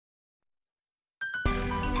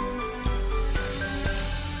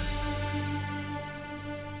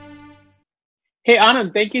Hey,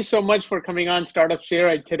 Anand, thank you so much for coming on Startup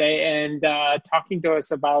Share today and talking to us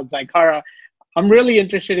about Zycara. I'm really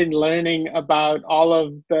interested in learning about all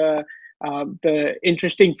of the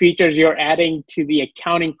interesting features you're adding to the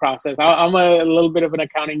accounting process. I'm a little bit of an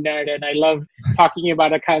accounting nerd, and I love talking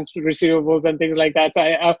about accounts receivables and things like that.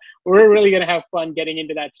 We're really going to have fun getting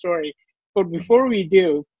into that story. But before we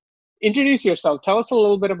do, introduce yourself. Tell us a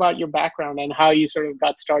little bit about your background and how you sort of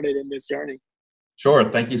got started in this journey. Sure.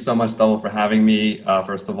 Thank you so much, Dhaval, for having me,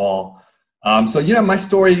 first of all. My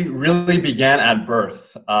story really began at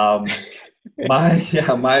birth. My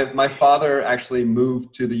father actually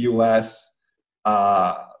moved to the U.S.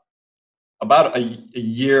 Uh, about a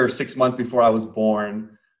year, 6 months before I was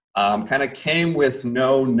born. Kind of came with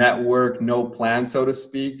no network, no plan, so to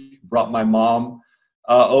speak. Brought my mom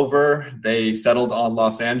over. They settled on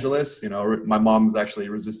Los Angeles. You know, my mom is actually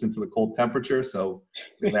resistant to the cold temperature, so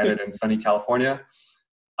we landed in sunny California.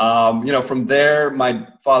 From there, my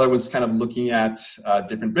father was kind of looking at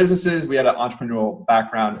different businesses. We had an entrepreneurial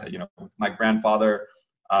background, with my grandfather,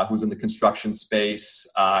 who's in the construction space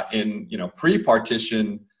in,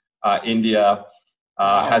 pre-partition India.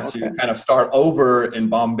 Had to Okay. kind of start over in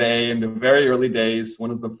Bombay in the very early days.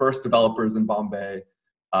 One of the first developers in Bombay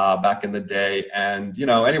back in the day. And,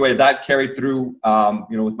 anyway, that carried through,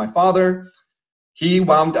 with my father. He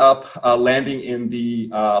wound up landing in the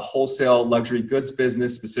wholesale luxury goods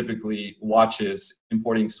business, specifically watches,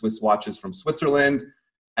 importing Swiss watches from Switzerland,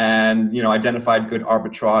 and identified good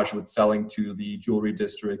arbitrage with selling to the jewelry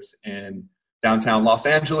districts in downtown Los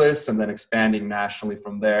Angeles, and then expanding nationally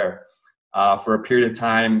from there. For a period of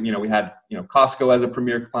time, we had Costco as a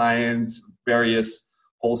premier client, various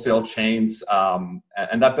wholesale chains,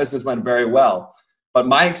 and that business went very well. But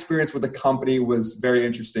my experience with the company was very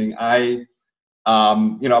interesting.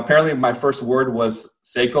 Apparently my first word was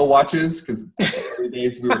Seiko watches, because in the early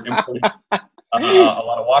days we were importing a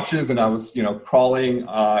lot of watches, and I was, crawling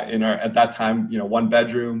in our, at that time, one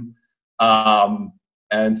bedroom.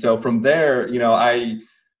 And so from there, I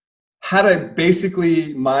had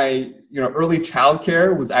basically my, early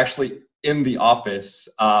childcare was actually in the office.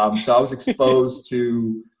 So I was exposed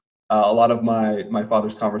to a lot of my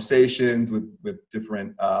father's conversations with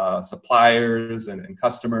different suppliers and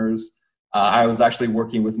customers. I was actually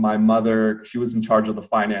working with my mother. She was in charge of the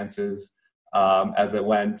finances as it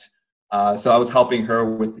went. So I was helping her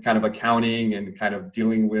with kind of accounting and kind of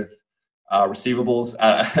dealing with receivables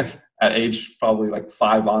at age probably like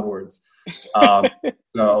 5 onwards. Um,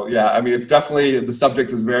 it's definitely, the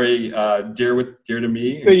subject is very dear to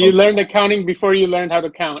me. So And you learned accounting before you learned how to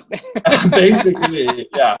count. basically,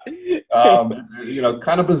 yeah.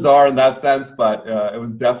 Kind of bizarre in that sense, but it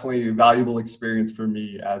was definitely a valuable experience for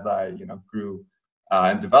me as I, grew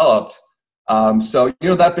and developed.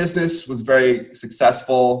 That business was very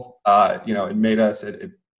successful. It made us,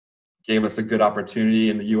 it gave us a good opportunity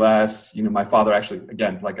in the U.S. My father actually,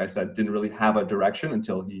 again, like I said, didn't really have a direction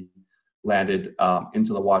until he landed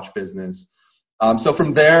into the watch business. So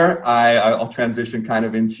from there, I'll transition kind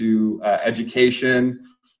of into education.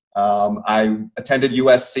 I attended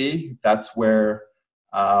USC. That's where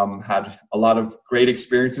had a lot of great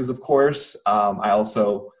experiences, of course. I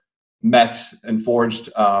also met and forged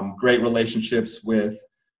great relationships with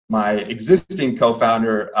my existing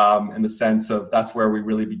co-founder in the sense of that's where we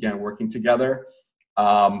really began working together.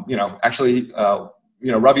 Ravi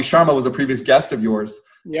Sharma was a previous guest of yours.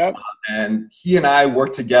 Yep. And he and I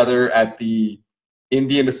worked together at the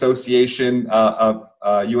Indian Association of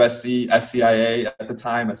USC, SCIA at the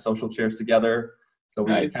time as social chairs together. So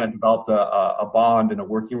we Nice. kind of developed a bond and a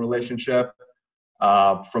working relationship.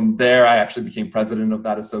 From there, I actually became president of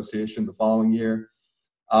that association the following year.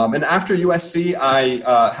 And after USC, I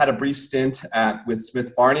had a brief stint with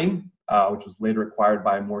Smith Barney, which was later acquired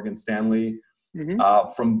by Morgan Stanley. Hmm.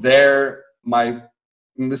 From there,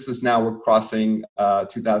 and this is now we're crossing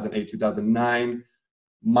 2008, 2009.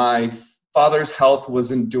 My father's health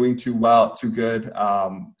wasn't doing too good.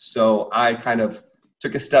 So I kind of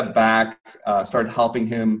took a step back, started helping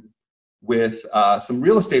him with some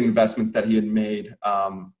real estate investments that he had made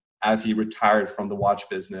as he retired from the watch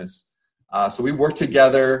business. So we worked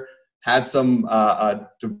together, had some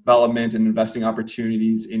development and investing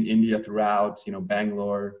opportunities in India throughout,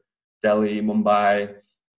 Bangalore, Delhi, Mumbai.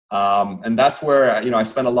 And that's where, I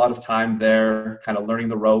spent a lot of time there kind of learning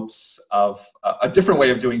the ropes of a different way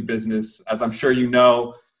of doing business. As I'm sure you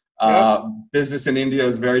know, Yep. business in India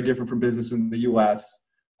is very different from business in the US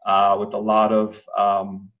with a lot of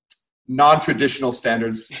non-traditional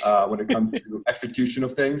standards when it comes to execution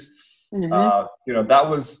of things. Hmm. That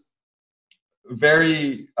was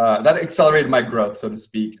that accelerated my growth, so to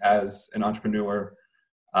speak, as an entrepreneur.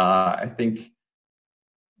 I think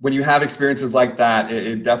when you have experiences like that,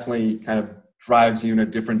 it definitely kind of drives you in a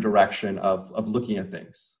different direction of looking at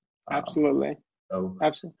things. Absolutely. So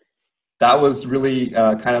Absolutely. that was really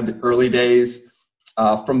kind of the early days.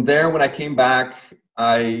 From there, when I came back,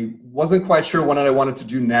 I wasn't quite sure what I wanted to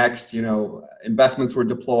do next. Investments were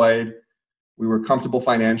deployed. We were comfortable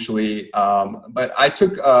financially, but I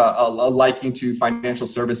took a liking to financial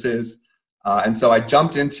services. And so I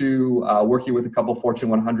jumped into working with a couple Fortune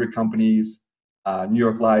 100 companies, New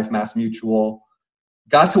York Life, Mass Mutual.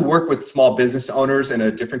 Got to work with small business owners in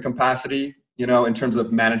a different capacity, in terms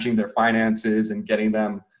of managing their finances and getting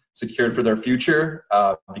them secured for their future,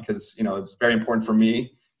 because it's very important for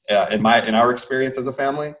me in our experience as a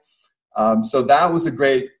family. So that was a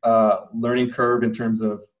great learning curve in terms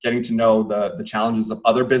of getting to know the challenges of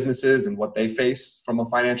other businesses and what they face from a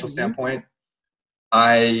financial standpoint.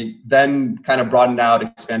 I then kind of broadened out,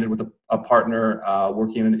 expanded with a partner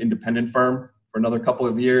working in an independent firm for another couple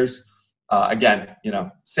of years. Again,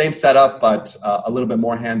 same setup, but a little bit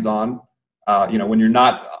more hands-on. When you're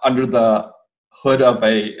not under the hood of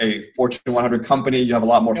a Fortune 100 company, you have a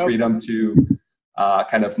lot more freedom to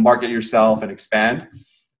kind of market yourself and expand.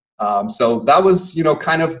 So that was,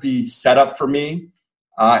 kind of the setup for me.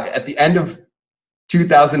 At the end of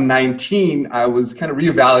 2019, I was kind of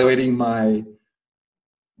reevaluating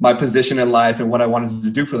my position in life and what I wanted to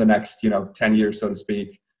do for the next, 10 years, so to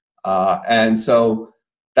speak. And so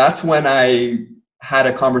that's when I had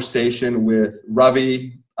a conversation with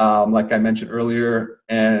Ravi, like I mentioned earlier,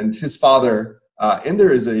 and his father.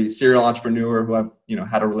 Inder is a serial entrepreneur who I've,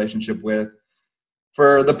 had a relationship with.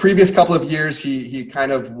 For the previous couple of years, he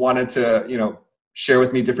kind of wanted to, share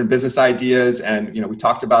with me different business ideas, and we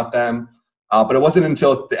talked about them. But it wasn't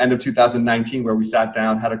until the end of 2019 where we sat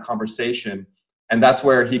down, had a conversation, and that's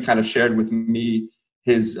where he kind of shared with me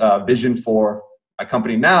his vision for my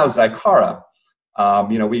company now, Zycara.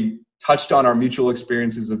 We touched on our mutual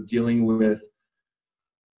experiences of dealing with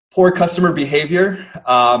poor customer behavior,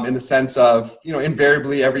 in the sense of,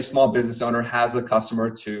 invariably every small business owner has a customer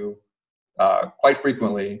to quite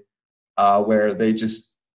frequently, where they just,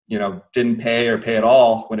 didn't pay or pay at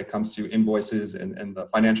all when it comes to invoices and the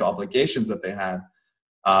financial obligations that they had.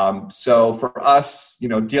 So for us,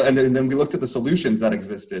 and then we looked at the solutions that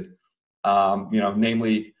existed,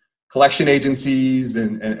 namely collection agencies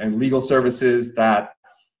and legal services that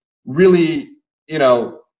really, they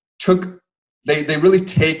really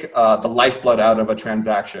take the lifeblood out of a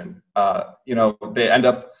transaction. They end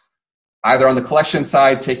up either on the collection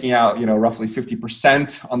side, taking out, roughly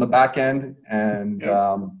 50% on the back end. And,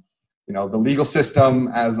 the legal system,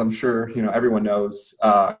 as I'm sure, everyone knows,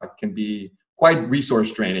 can be quite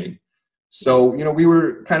resource draining. So, we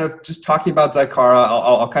were kind of just talking about Zycara.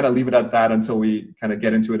 I'll kind of leave it at that until we kind of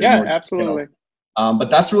get into it. Yeah, absolutely. But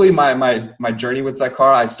that's really my journey with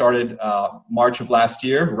Zycara. I started March of last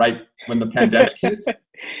year, right when the pandemic hit,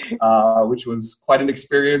 which was quite an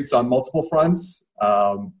experience on multiple fronts.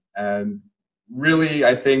 And really,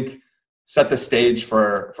 I think, set the stage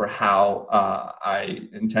for how I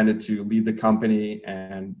intended to lead the company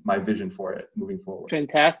and my vision for it moving forward.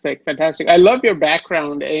 Fantastic. I love your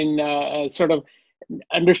background in sort of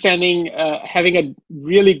understanding, having a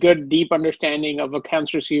really good, deep understanding of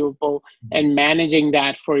accounts receivable and managing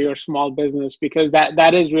that for your small business, because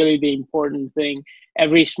that is really the important thing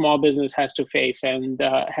every small business has to face and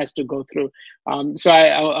has to go through. So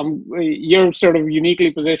you're sort of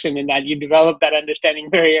uniquely positioned in that you developed that understanding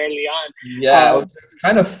very early on. Yeah, it's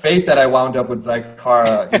kind of fate that I wound up with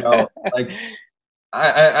Zycara. Like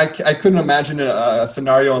I couldn't imagine a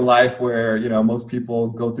scenario in life where, most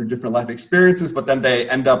people go through different life experiences, but then they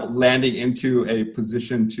end up landing into a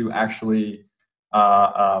position to actually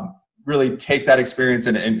really take that experience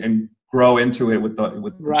and grow into it with the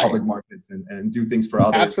right. public markets and do things for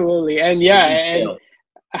others. Absolutely. And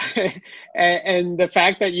and the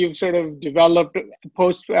fact that you've sort of developed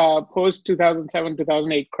post 2007,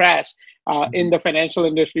 2008 crash in the financial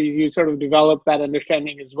industries, you sort of developed that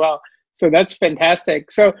understanding as well. So that's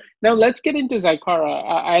fantastic. So now let's get into Zycara.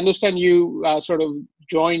 I understand you sort of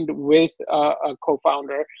joined with a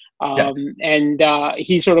co-founder, yes. And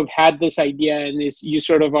he sort of had this idea, and you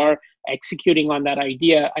sort of are executing on that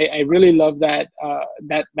idea. I really love that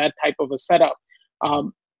that type of a setup.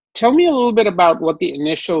 Tell me a little bit about what the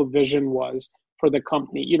initial vision was for the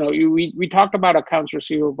company. We talked about accounts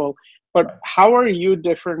receivable, but how are you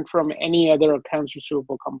different from any other accounts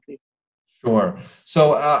receivable company? Sure.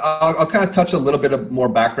 So I'll kind of touch a little bit of more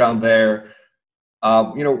background there.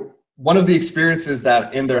 One of the experiences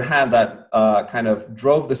that Inder had that kind of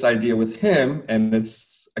drove this idea with him, and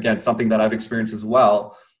it's, again, something that I've experienced as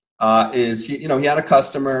well, is he had a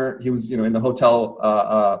customer. He was in the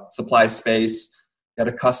hotel supply space. He had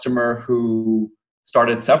a customer who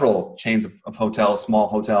started several chains of hotels, small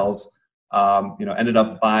hotels. Ended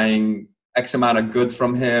up buying X amount of goods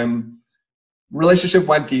from him. Relationship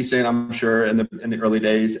went decent, I'm sure, in the early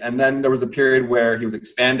days. And then there was a period where he was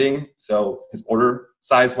expanding, so his order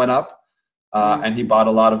size went up, and he bought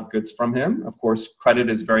a lot of goods from him. Of course, credit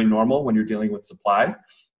is very normal when you're dealing with supply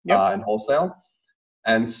and wholesale.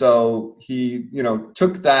 And so he,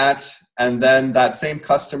 took that, and then that same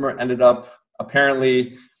customer ended up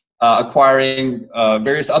apparently acquiring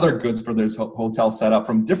various other goods for this hotel setup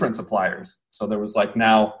from different suppliers. So there was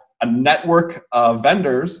now a network of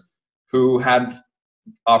vendors who had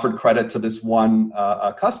offered credit to this one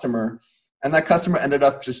customer, and that customer ended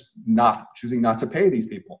up just choosing not to pay these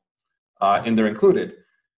people in their included.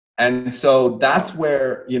 And so that's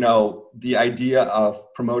where, the idea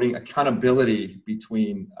of promoting accountability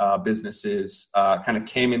between businesses kind of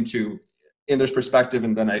came into this perspective.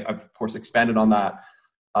 And then I've, of course, expanded on that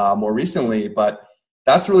more recently. But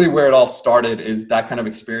that's really where it all started, is that kind of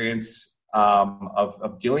experience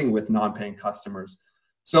of dealing with non-paying customers.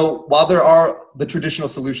 So while there are the traditional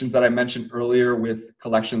solutions that I mentioned earlier with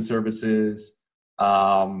collection services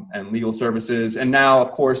and legal services, and now,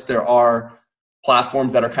 of course, there are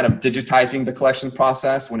platforms that are kind of digitizing the collection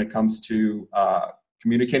process when it comes to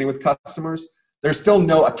communicating with customers, there's still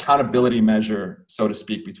no accountability measure, so to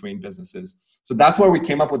speak, between businesses. So that's where we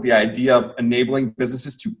came up with the idea of enabling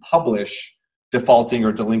businesses to publish defaulting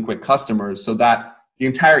or delinquent customers so that the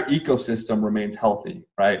entire ecosystem remains healthy,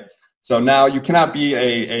 right? So now you cannot be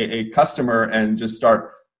a customer and just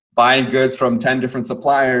start buying goods from 10 different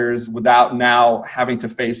suppliers without now having to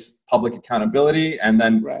face public accountability. And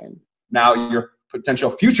then now your potential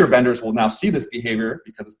future vendors will now see this behavior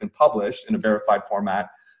because it's been published in a verified format.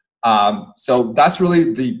 So that's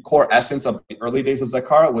really the core essence of the early days of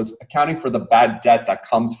Zycara, was accounting for the bad debt that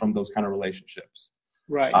comes from those kind of relationships.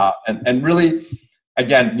 Right. And really,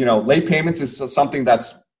 again, late payments is something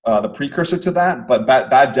that's the precursor to that, but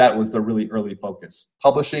bad debt was the really early focus.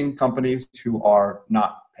 Publishing companies who are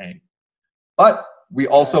not paying. But we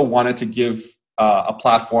also wanted to give a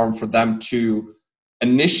platform for them to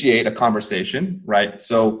initiate a conversation, right?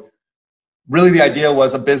 So really the idea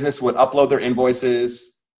was a business would upload their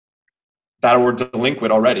invoices that were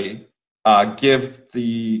delinquent already, give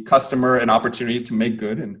the customer an opportunity to make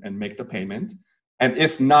good and make the payment. And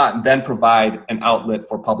if not, then provide an outlet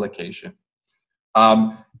for publication.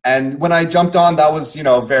 And when I jumped on, that was,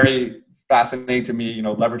 very fascinating to me,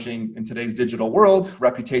 leveraging in today's digital world,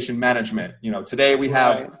 reputation management. Today we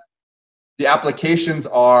have the applications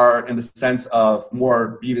are in the sense of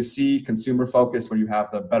more B2C, consumer focused, where you have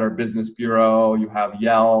the Better Business Bureau, you have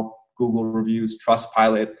Yelp, Google Reviews,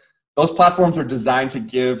 Trustpilot. Those platforms are designed to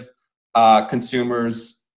give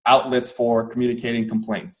consumers outlets for communicating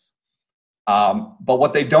complaints. But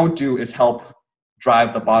what they don't do is help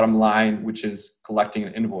drive the bottom line, which is collecting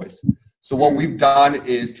an invoice. So what we've done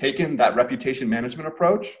is taken that reputation management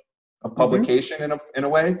approach of publication in a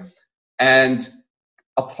way, and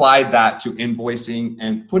applied that to invoicing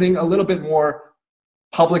and putting a little bit more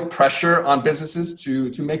public pressure on businesses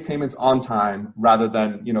to make payments on time rather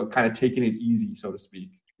than, kind of taking it easy, so to speak.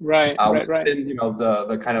 Right. And,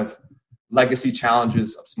 the kind of legacy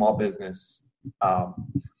challenges of small business.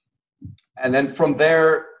 And then from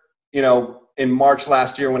there, in March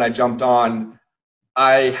last year when I jumped on,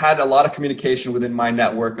 I had a lot of communication within my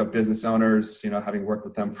network of business owners, having worked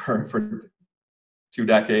with them for 3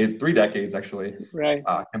 decades actually. Right.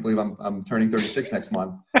 I can't believe I'm turning 36 next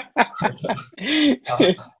month.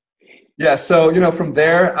 Yeah. So, from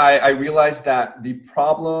there, I realized that the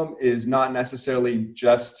problem is not necessarily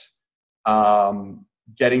just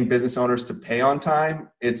getting business owners to pay on time.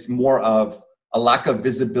 It's more of a lack of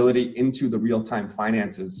visibility into the real-time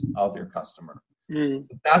finances of your customer.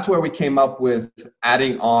 That's where we came up with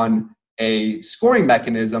adding on a scoring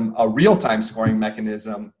mechanism, a real-time scoring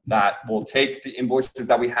mechanism that will take the invoices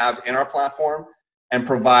that we have in our platform and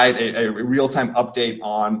provide a real-time update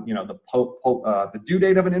on, the due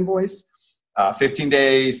date of an invoice, 15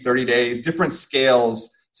 days, 30 days, different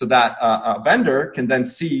scales, so that a vendor can then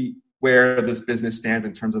see where this business stands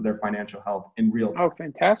in terms of their financial health in real time. Oh,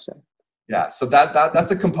 fantastic. Yeah, so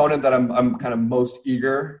that's a component that I'm kind of most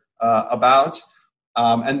eager about.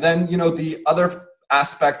 And then, the other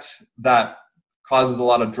aspect that causes a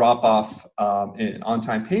lot of drop-off in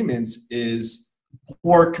on-time payments is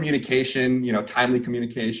poor communication, timely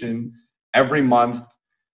communication every month.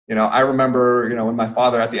 I remember, when my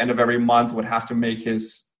father at the end of every month would have to make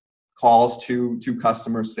his calls to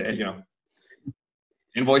customers, say,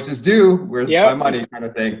 invoices due, where's my money kind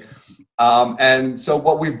of thing. And so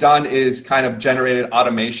what we've done is kind of generated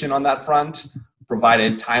automation on that front,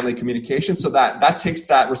 provided timely communication, so that takes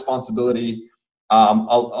that responsibility,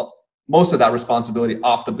 most of that responsibility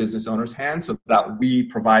off the business owner's hands, so that we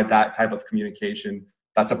provide that type of communication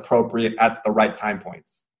that's appropriate at the right time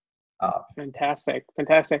points. Fantastic.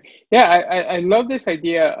 Yeah, I love this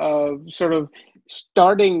idea of sort of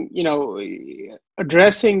starting,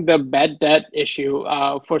 addressing the bad debt issue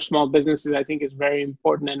for small businesses. I think is very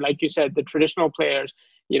important. And like you said, the traditional players,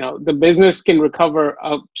 the business can recover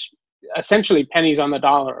essentially pennies on the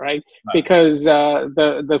dollar, right? Because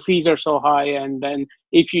the fees are so high, and then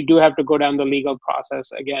if you do have to go down the legal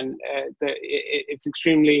process again, it's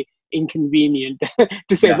extremely inconvenient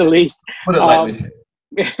to say the least. Put it lightly.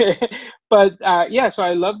 But so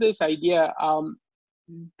I love this idea.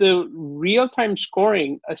 The real-time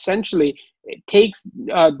scoring essentially it takes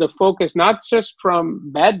the focus not just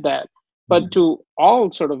from bad debt, but to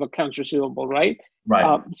all sort of accounts receivable, right?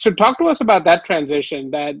 Right. So talk to us about that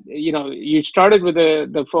transition. That you started with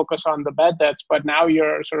the focus on the bad debts, but now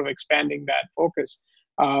you're sort of expanding that focus.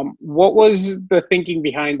 What was the thinking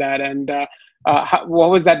behind that, and what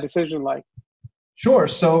was that decision like? Sure.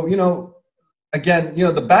 So again,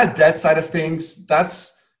 the bad debt side of things,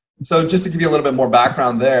 so just to give you a little bit more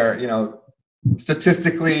background there,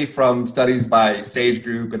 statistically from studies by Sage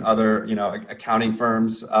Group and other, accounting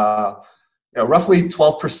firms, roughly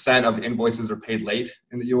 12% of invoices are paid late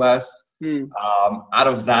in the US. Out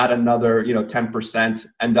of that, another, 10%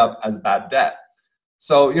 end up as bad debt.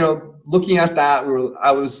 So, looking at that,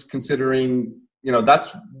 I was considering, that's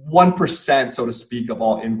 1%, so to speak, of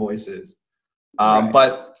all invoices.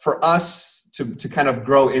 But for us, to kind of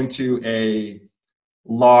grow into a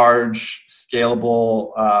large,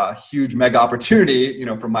 scalable, huge mega opportunity,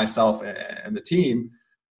 for myself and the team,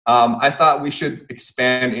 I thought we should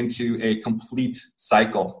expand into a complete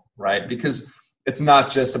cycle, right? Because it's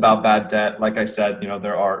not just about bad debt. Like I said,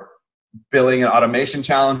 there are billing and automation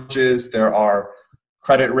challenges, there are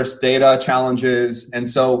credit risk data challenges. And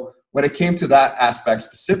so when it came to that aspect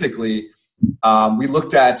specifically, we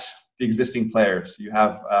looked at the existing players. You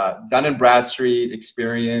have Dun & Bradstreet,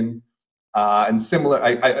 Experian, and similar.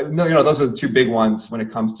 I know those are the two big ones when it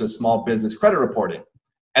comes to small business credit reporting.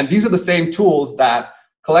 And these are the same tools that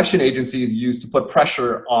collection agencies use to put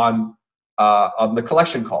pressure on the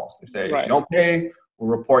collection calls. They say, if you don't pay, we'll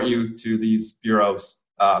report you to these bureaus.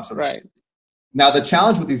 Now, the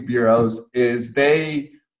challenge with these bureaus is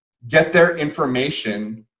they get their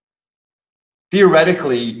information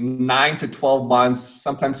theoretically 9 to 12 months,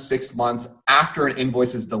 sometimes 6 months after an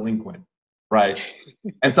invoice is delinquent, right?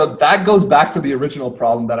 And so that goes back to the original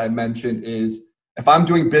problem that I mentioned is if I'm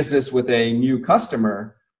doing business with a new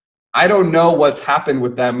customer, I don't know what's happened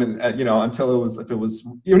with them, until if it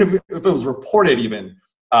was reported even,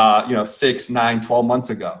 6, 9, 12 months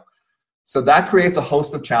ago. So that creates a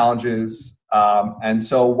host of challenges. And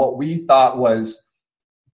so what we thought was,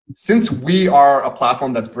 since we are a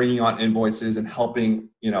platform that's bringing on invoices and helping,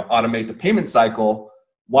 automate the payment cycle,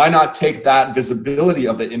 why not take that visibility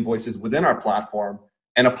of the invoices within our platform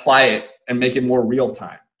and apply it and make it more real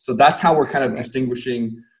time? So that's how we're kind of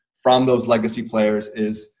distinguishing from those legacy players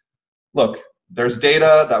is, look, there's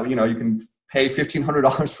data that, you can pay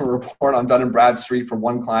 $1,500 for a report on Dun & Bradstreet for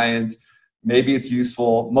one client. Maybe it's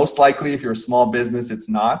useful. Most likely, if you're a small business, it's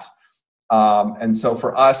not. And so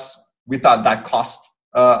for us, we thought that cost,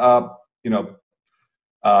 the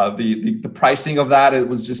pricing of that, it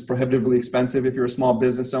was just prohibitively expensive if you're a small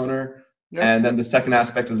business owner. Yep. And then the second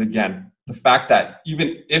aspect is, again, the fact that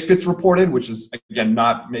even if it's reported, which is, again,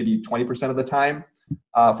 not maybe 20% of the time,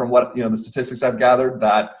 from what, the statistics I've gathered,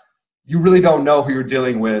 that you really don't know who you're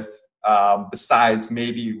dealing with, besides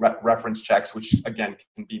maybe reference checks, which, again,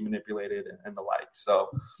 can be manipulated and the like. So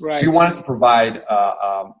we wanted to provide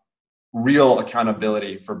real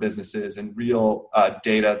accountability for businesses and real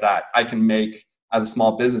data that I can make as a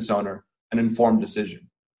small business owner an informed decision.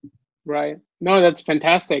 Right. No, that's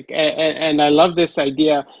fantastic. And I love this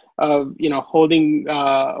idea of, holding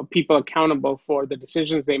people accountable for the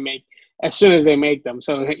decisions they make as soon as they make them.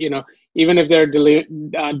 So, even if they're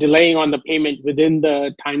delaying on the payment within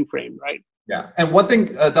the time frame, right? Yeah. And one thing,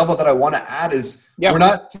 Dhaval, that I want to add is we're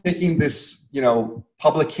not taking this,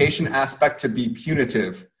 publication aspect to be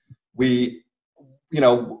punitive. We,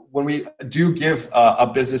 when we do give a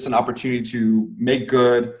business an opportunity to make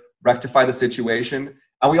good, rectify the situation,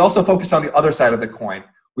 and we also focus on the other side of the coin.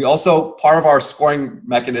 We also, part of our scoring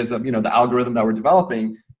mechanism, the algorithm that we're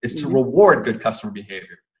developing is to reward good customer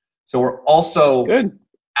behavior. So we're also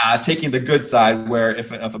taking the good side where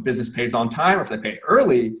if a business pays on time or if they pay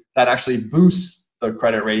early, that actually boosts the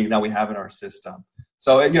credit rating that we have in our system.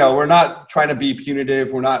 So, you know, we're not trying to be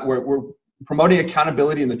punitive. We're promoting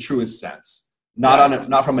accountability in the truest sense,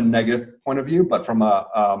 not from a negative point of view, but from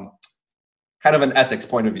a kind of an ethics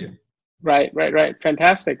point of view. Right.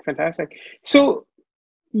 Fantastic. So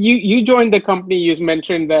you joined the company. You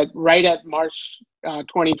mentioned that right at March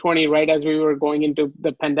 2020, right as we were going into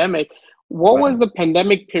the pandemic. What was the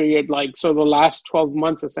pandemic period like? So the last 12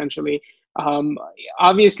 months, essentially.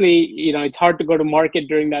 Obviously, you know, it's hard to go to market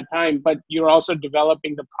during that time, but you're also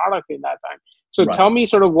developing the product in that time. So tell me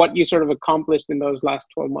sort of what you sort of accomplished in those last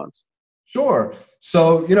 12 months. Sure.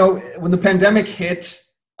 So, you know, when the pandemic hit,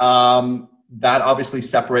 that obviously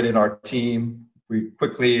separated our team. We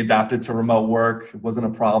quickly adapted to remote work. It wasn't a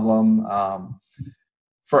problem.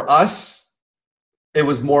 For us, it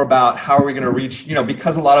was more about how are we going to reach, you know,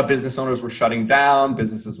 because a lot of business owners were shutting down,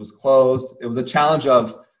 businesses was closed. It was a challenge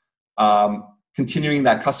of continuing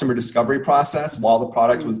that customer discovery process while the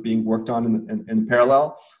product was being worked on in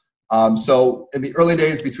parallel. So in the early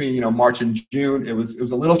days between, you know, March and June, it was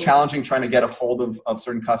a little challenging trying to get a hold of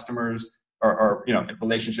certain customers or you know,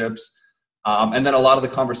 relationships. And then a lot of the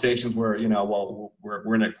conversations were, you know, well,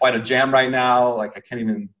 we're in quite a jam right now. Like I can't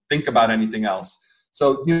even think about anything else.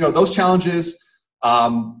 So, you know, those challenges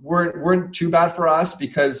weren't too bad for us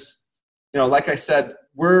because, you know, like I said,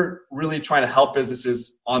 we're really trying to help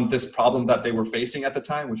businesses on this problem that they were facing at the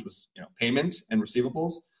time, which was, you know, payment and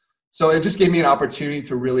receivables. So it just gave me an opportunity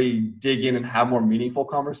to really dig in and have more meaningful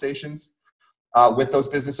conversations with those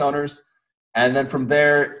business owners. And then from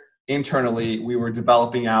there, internally, we were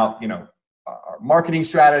developing out, you know, our marketing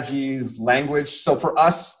strategies, language. So for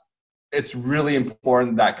us, it's really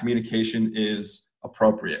important that communication is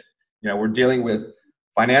appropriate. You know, we're dealing with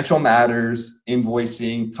financial matters,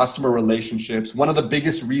 invoicing, customer relationships. One of the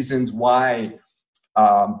biggest reasons why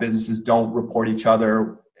businesses don't report each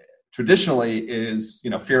other traditionally is, you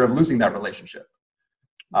know, fear of losing that relationship.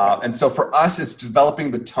 And so for us, it's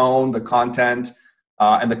developing the tone, the content,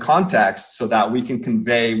 and the context so that we can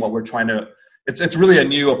convey what we're trying to. It's really a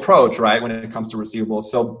new approach, right, when it comes to receivables.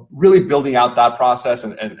 So really building out that process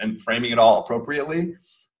and framing it all appropriately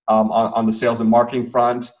on the sales and marketing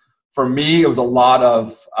front. For me, it was a lot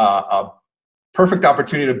of a perfect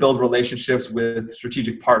opportunity to build relationships with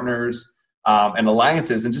strategic partners and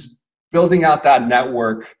alliances and just building out that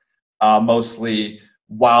network mostly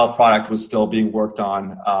while product was still being worked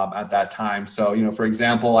on at that time. So, you know, for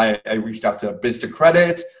example, I reached out to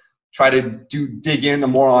Biz2Credit, try to dig in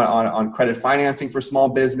more on credit financing for small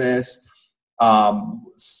business,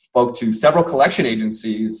 spoke to several collection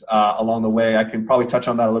agencies along the way. I can probably touch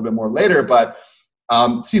on that a little bit more later, but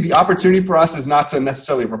see, the opportunity for us is not to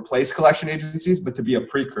necessarily replace collection agencies, but to be a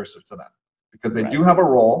precursor to them because they do have a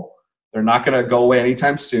role. They're not going to go away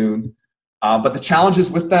anytime soon. But the challenges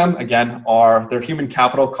with them, again, are their human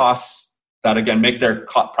capital costs that, again, make their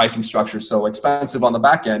pricing structure so expensive on the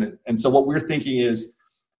back end. And so what we're thinking is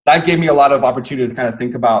that gave me a lot of opportunity to kind of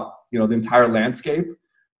think about, you know, the entire landscape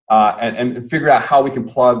and figure out how we can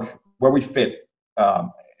plug where we fit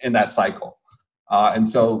in that cycle. And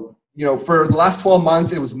so, you know, for the last 12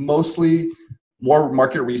 months, it was mostly more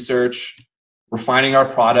market research, refining our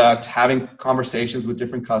product, having conversations with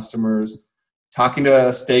different customers, talking to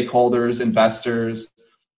stakeholders, investors.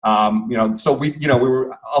 You know, so we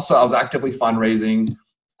were also, I was actively fundraising.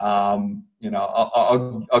 You know,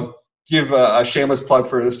 I'll give a shameless plug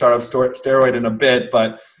for the Startup Steroid in a bit,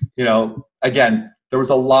 but, you know, again, there was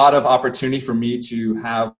a lot of opportunity for me to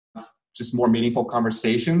have just more meaningful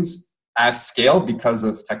conversations at scale because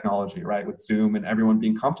of technology, right? With Zoom and everyone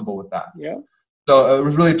being comfortable with that. Yeah. So it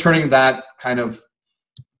was really turning that kind of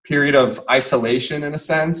period of isolation, in a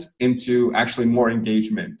sense, into actually more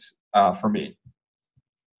engagement for me.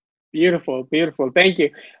 Beautiful. Thank you.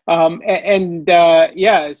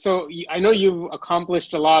 Yeah, so I know you've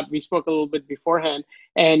accomplished a lot. We spoke a little bit beforehand,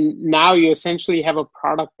 and now you essentially have a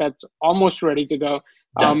product that's almost ready to go.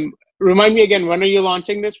 Yes. Remind me again, when are you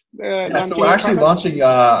launching this? So we're actually launching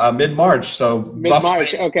mid-March. So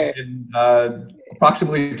mid-March, okay. In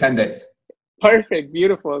approximately 10 days. Perfect,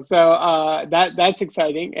 beautiful. So that's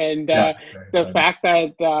exciting, and the fact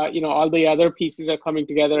that you know, all the other pieces are coming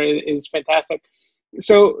together is fantastic.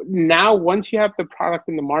 So now, once you have the product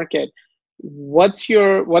in the market, what's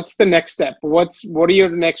the next step? What are your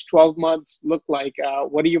next 12 months look like?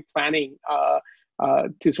 What are you planning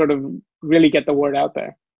to sort of really get the word out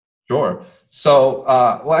there? Sure. So,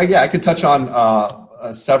 well, yeah, I could touch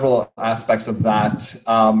on several aspects of that.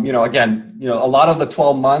 You know, again, you know, a lot of the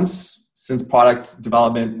 12 months since product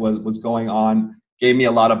development was going on gave me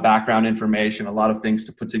a lot of background information, a lot of things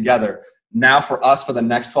to put together. Now, for us, for the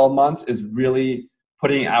next 12 months, is really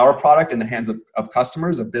putting our product in the hands of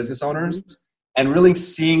customers, of business owners, and really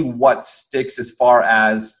seeing what sticks as far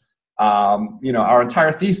as, our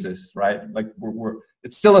entire thesis, right? Like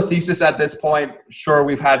it's still a thesis at this point. Sure,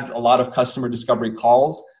 we've had a lot of customer discovery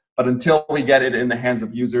calls, but until we get it in the hands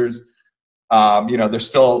of users, there's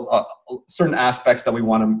still certain aspects that we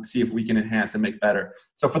want to see if we can enhance and make better.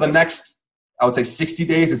 So for the next, I would say 60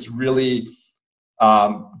 days, it's really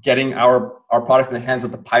getting our product in the hands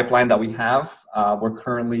of the pipeline that we have. We're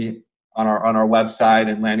currently on our website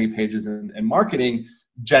and landing pages and marketing,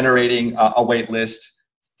 generating a wait list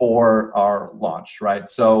for our launch, right?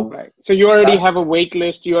 So you already have a wait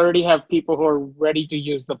list. You already have people who are ready to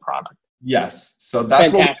use the product. Yes. So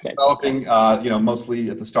that's fantastic. What we're developing, mostly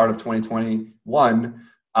at the start of 2021,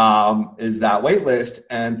 is that wait list.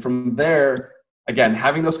 And from there, again,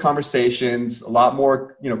 having those conversations, a lot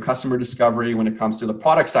more, customer discovery when it comes to the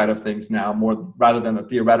product side of things now, more rather than the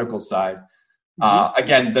theoretical side.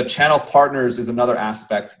 Again, the channel partners is another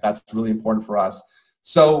aspect that's really important for us.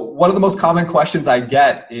 So one of the most common questions I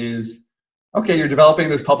get is, okay, you're developing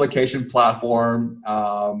this publication platform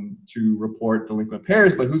to report delinquent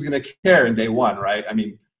pairs, but who's going to care in day one, right? I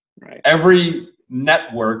mean, every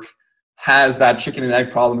network has that chicken and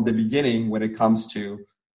egg problem at the beginning when it comes to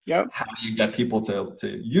how do you get people to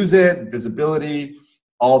use it, visibility,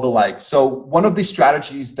 all the like. So one of the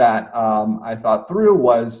strategies that I thought through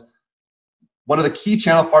was, one of the key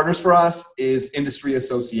channel partners for us is industry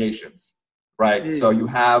associations, right? So you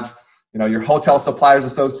have, your hotel suppliers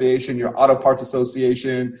association, your auto parts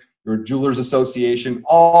association, your jewelers association,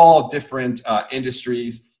 all different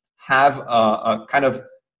industries have a kind of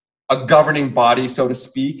a governing body, so to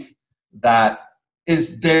speak, that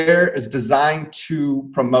is designed to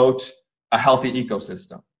promote a healthy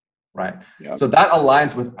ecosystem, right? So that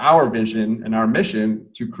aligns with our vision and our mission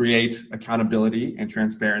to create accountability and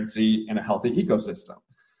transparency in a healthy ecosystem.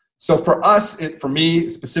 So for us, for me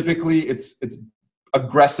specifically, it's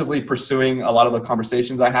aggressively pursuing a lot of the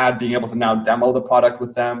conversations I had, being able to now demo the product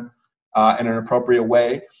with them in an appropriate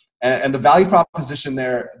way. And the value proposition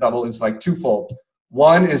there, Dhaval, is like twofold.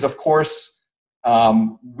 One is, of course,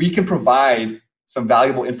 we can provide some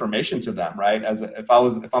valuable information to them, right? If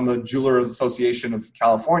I'm the Jewelers Association of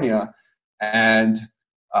California and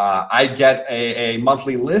I get a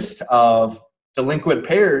monthly list of delinquent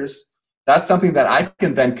pairs, that's something that I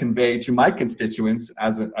can then convey to my constituents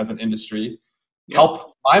as an industry,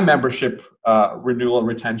 help my membership renewal and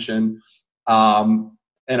retention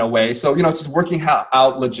in a way. So, it's just working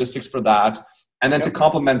out logistics for that. And then to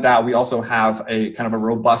complement that, we also have a kind of a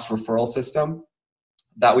robust referral system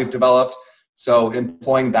that we've developed. So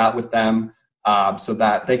employing that with them so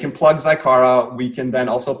that they can plug Zycara, we can then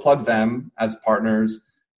also plug them as partners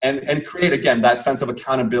and create, again, that sense of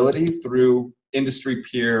accountability through industry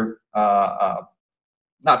peer,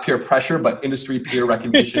 not peer pressure, but industry peer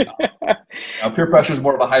recognition. Peer pressure is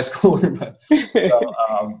more of a high schooler, but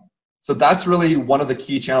so that's really one of the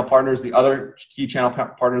key channel partners. The other key channel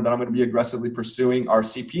partner that I'm going to be aggressively pursuing are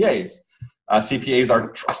CPAs. CPAs are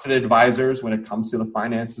trusted advisors when it comes to the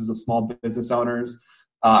finances of small business owners.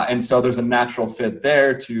 And so there's a natural fit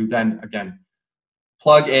there to then, again,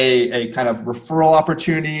 plug a kind of referral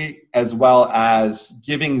opportunity as well as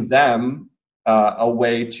giving them a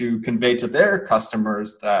way to convey to their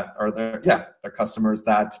customers that are their customers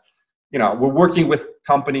that, we're working with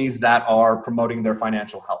companies that are promoting their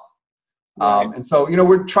financial health. And so,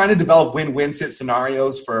 we're trying to develop win-win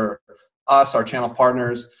scenarios for us, our channel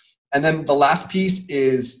partners. And then the last piece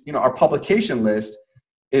is, our publication list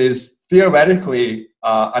is theoretically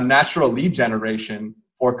a natural lead generation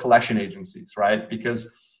for collection agencies, right?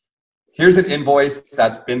 Because here's an invoice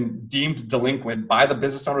that's been deemed delinquent by the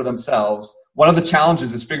business owner themselves. One of the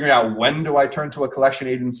challenges is figuring out, when do I turn to a collection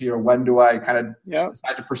agency or when do I kind of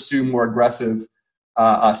decide to pursue more aggressive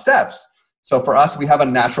steps? So for us, we have a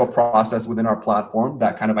natural process within our platform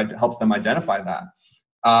that kind of helps them identify that.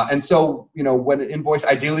 And so, when an invoice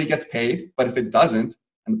ideally gets paid, but if it doesn't,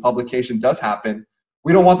 and the publication does happen,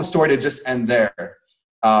 we don't want the story to just end there.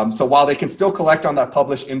 So while they can still collect on that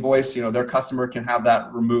published invoice, their customer can have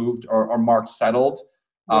that removed or marked settled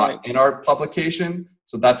in our publication.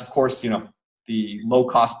 So that's, of course, the low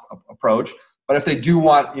cost approach. But if they do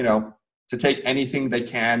want, to take anything they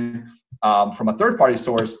can from a third party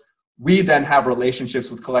source, we then have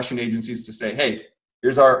relationships with collection agencies to say, hey,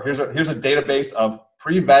 here's a database of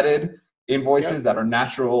pre-vetted invoices that are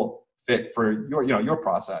natural fit for your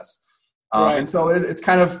process. And so it's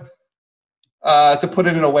kind of, to put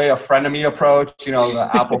it in a way, a frenemy approach, the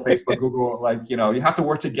Apple, Facebook, Google, you have to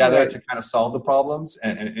work together to kind of solve the problems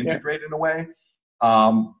and integrate in a way.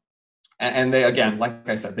 and they, again, like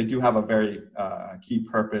I said, they do have a very key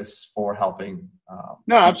purpose for helping.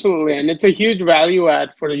 No, absolutely. And it's a huge value add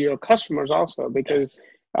for your customers also, because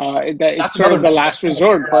it's sort of the last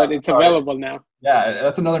resort, but it's available now. Yeah,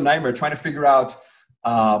 that's another nightmare, trying to figure out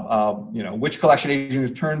which collection agent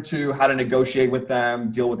to turn to, how to negotiate with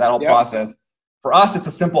them, deal with that whole process. For us, it's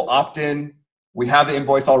a simple opt-in. We have the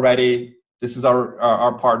invoice already. This is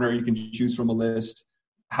our partner. You can choose from a list.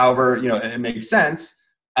 However, it makes sense.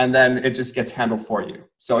 And then it just gets handled for you.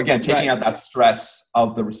 So again, taking out that stress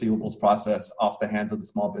of the receivables process off the hands of the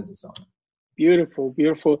small business owner. Beautiful,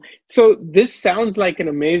 beautiful. So this sounds like an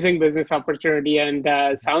amazing business opportunity, and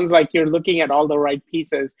sounds like you're looking at all the right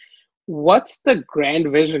pieces. What's the grand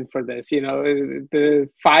vision for this? The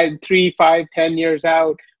 3, 5, 10 years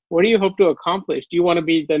out, what do you hope to accomplish? Do you want to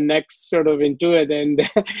be the next sort of Intuit and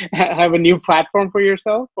have a new platform for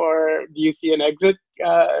yourself, or do you see an exit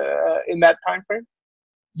in that time frame?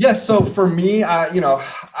 Yes. So for me,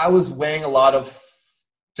 I was weighing a lot of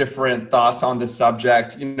different thoughts on this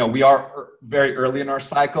subject. We are very early in our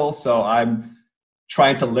cycle, so I'm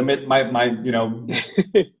trying to limit my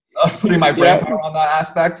putting my brain power on that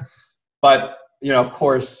aspect. But of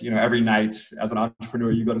course, every night as an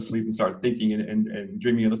entrepreneur, you go to sleep and start thinking and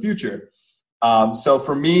dreaming of the future. So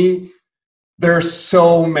for me, there are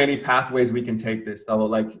so many pathways we can take this, though.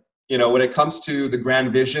 Like, when it comes to the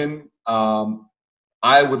grand vision,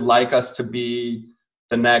 I would like us to be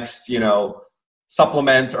the next,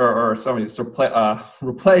 supplement or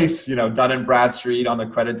replace, Dun & Bradstreet on the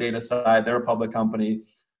credit data side. They're a public company.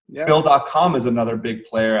 Yeah. Bill.com is another big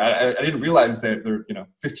player. I didn't realize that they're,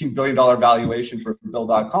 $15 billion valuation for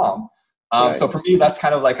Bill.com. Right. So for me, that's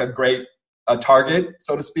kind of like a great target,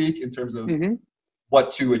 so to speak, in terms of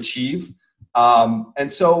what to achieve.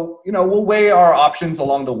 And so, we'll weigh our options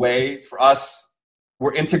along the way. For us,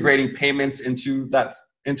 we're integrating payments into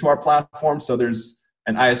our platform. So there's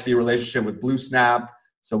an ISV relationship with BlueSnap,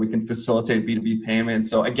 so we can facilitate B2B payments.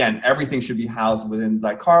 So again, everything should be housed within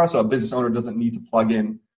Zycara, so a business owner doesn't need to plug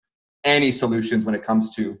in any solutions when it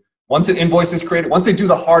comes to, once an invoice is created, once they do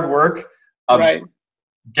the hard work of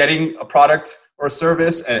getting a product or a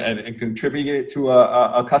service and contributing it to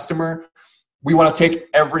a customer, we want to take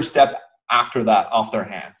every step after that off their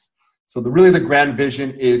hands. So the grand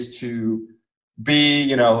vision is to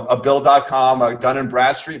be, a Bill.com, a Dun &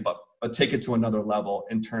 Bradstreet, but take it to another level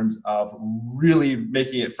in terms of really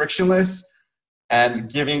making it frictionless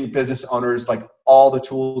and giving business owners like all the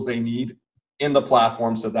tools they need in the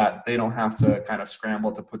platform so that they don't have to kind of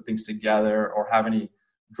scramble to put things together or have any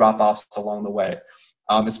drop-offs along the way.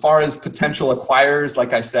 As far as potential acquirers,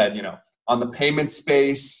 like I said, on the payment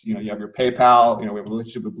space, you have your PayPal, we have a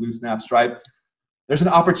relationship with BlueSnap, Stripe. There's an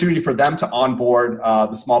opportunity for them to onboard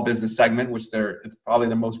the small business segment, which it's probably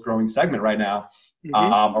the most growing segment right now,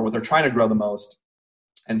 or what they're trying to grow the most.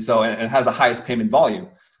 And so it has the highest payment volume.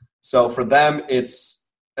 So for them, it's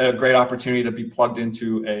a great opportunity to be plugged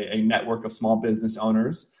into a network of small business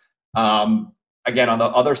owners. Again, on the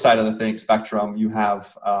other side of the spectrum, you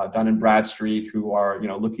have Dun & Bradstreet, who are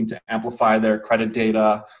looking to amplify their credit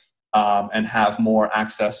data and have more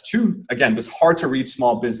access to, again, this hard to reach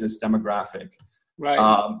small business demographic.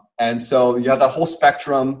 Right. And so you have that whole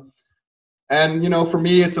spectrum. And, for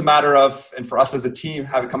me, it's a matter of, and for us as a team,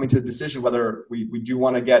 coming to a decision whether we do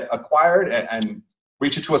want to get acquired and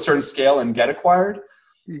reach it to a certain scale and get acquired,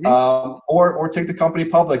 or take the company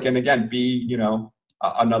public and, again, be,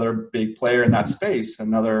 another big player in that space,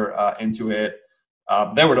 another Intuit.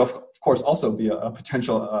 There would, of course, also be a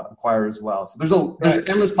potential acquirer as well. So there's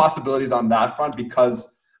endless possibilities on that front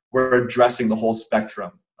because we're addressing the whole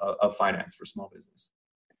spectrum of finance for small business.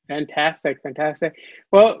 Fantastic.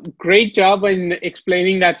 Well, great job in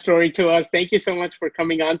explaining that story to us. Thank you so much for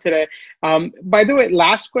coming on today. By the way,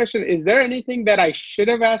 last question, is there anything that I should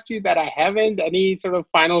have asked you that I haven't? Any sort of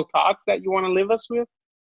final thoughts that you want to leave us with?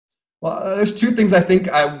 Well, there's two things I think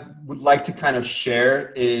I would like to kind of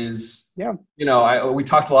share is, we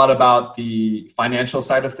talked a lot about the financial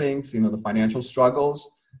side of things, the financial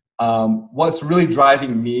struggles. What's really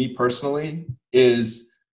driving me personally is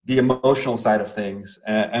the emotional side of things.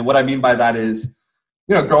 And what I mean by that is,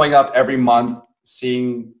 growing up every month,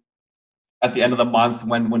 seeing at the end of the month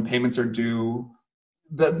when payments are due,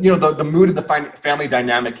 the mood of the family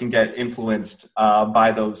dynamic can get influenced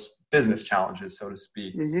by those business challenges, so to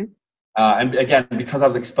speak. And again, because I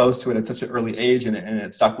was exposed to it at such an early age and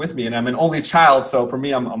it stuck with me, and I'm an only child, so for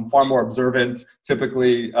me, I'm far more observant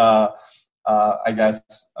typically, I guess,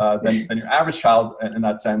 than your average child in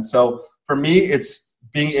that sense. So for me, it's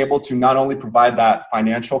being able to not only provide that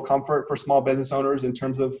financial comfort for small business owners in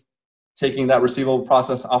terms of taking that receivable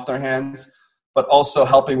process off their hands, but also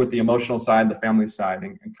helping with the emotional side, the family side,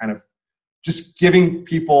 and kind of just giving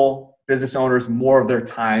people, business owners, more of their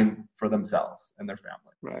time for themselves and their family.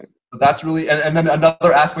 Right. So that's really, and then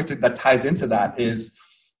another aspect that ties into that is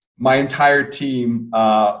my entire team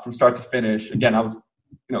from start to finish. Again, I was,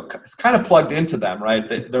 kind of plugged into them,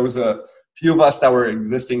 right? There was a few of us that were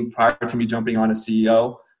existing prior to me jumping on as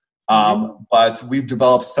CEO. But we've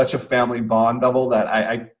developed such a family bond level that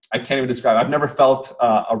I can't even describe. I've never felt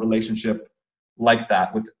a relationship like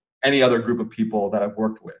that with any other group of people that I've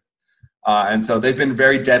worked with. And so they've been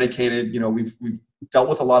very dedicated. We've dealt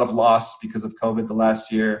with a lot of loss because of COVID the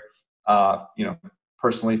last year,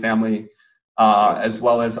 personally, family, as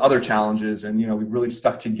well as other challenges. And, we've really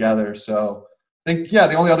stuck together. So I think,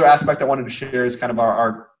 the only other aspect I wanted to share is kind of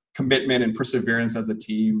our commitment and perseverance as a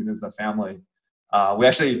team and as a family. We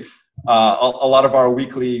actually, a lot of our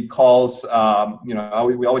weekly calls,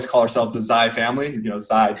 we always call ourselves the Zai family,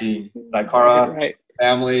 Zai being Zycara, right.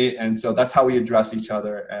 Family. And so that's how we address each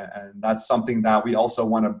other. And that's something that we also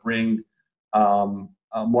want to bring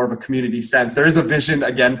more of a community sense. There is a vision,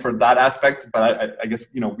 again, for that aspect, but I guess,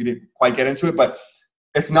 we didn't quite get into it. But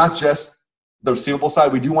it's not just the receivable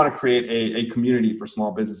side. We do want to create a community for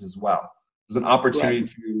small business as well. There's an opportunity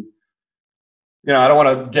to, I don't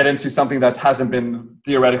want to get into something that hasn't been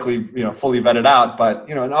theoretically, fully vetted out, but,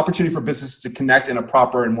 an opportunity for business to connect in a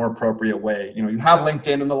proper and more appropriate way. You have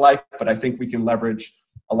LinkedIn and the like, but I think we can leverage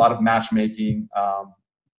a lot of matchmaking.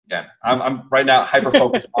 Again, I'm right now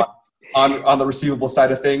hyper-focused on the receivable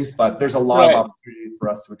side of things, but there's a lot of opportunity for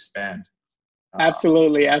us to expand.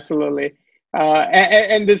 Absolutely. And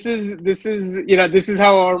this is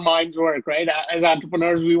how our minds work, right? As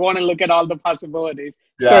entrepreneurs, we want to look at all the possibilities.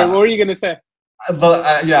 Yeah. Sorry, what were you going to say?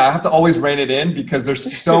 I have to always rein it in because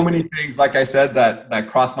there's so many things, like I said, that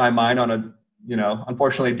cross my mind on a,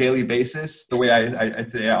 unfortunately daily basis, the way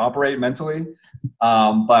I operate mentally.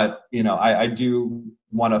 But, I do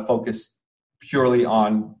want to focus purely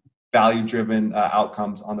on value-driven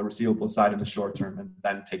outcomes on the receivable side in the short term and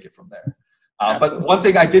then take it from there. But one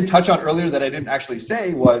thing I did touch on earlier that I didn't actually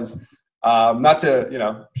say was, not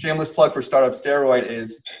to, shameless plug for Startup Steroid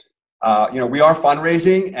is, we are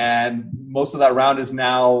fundraising and most of that round has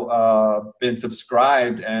now been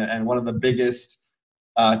subscribed. And one of the biggest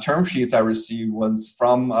term sheets I received was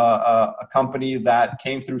from a company that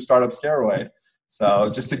came through Startup Steroid. So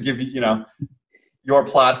just to give you, your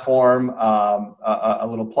platform a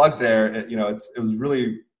little plug there, it was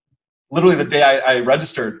really literally the day I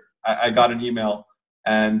registered, I got an email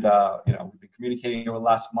and, we've been communicating over the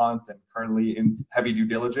last month and currently in heavy due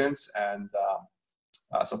diligence. And,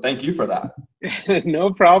 so thank you for that.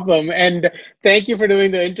 No problem. And thank you for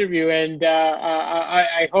doing the interview. And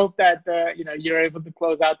I hope that, you're able to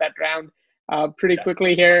close out that round pretty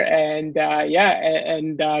quickly here. And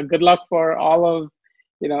good luck for all of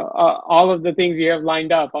the things you have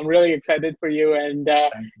lined up. I'm really excited for you and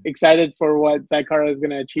excited for what Zycara is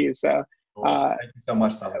going to achieve. So thank you so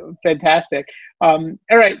much, Tom. Fantastic. All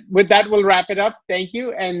right. With that, we'll wrap it up. Thank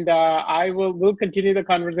you. And we'll continue the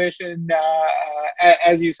conversation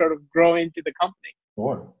as you sort of grow into the company.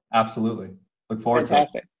 Sure. Absolutely. Look forward to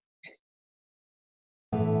it.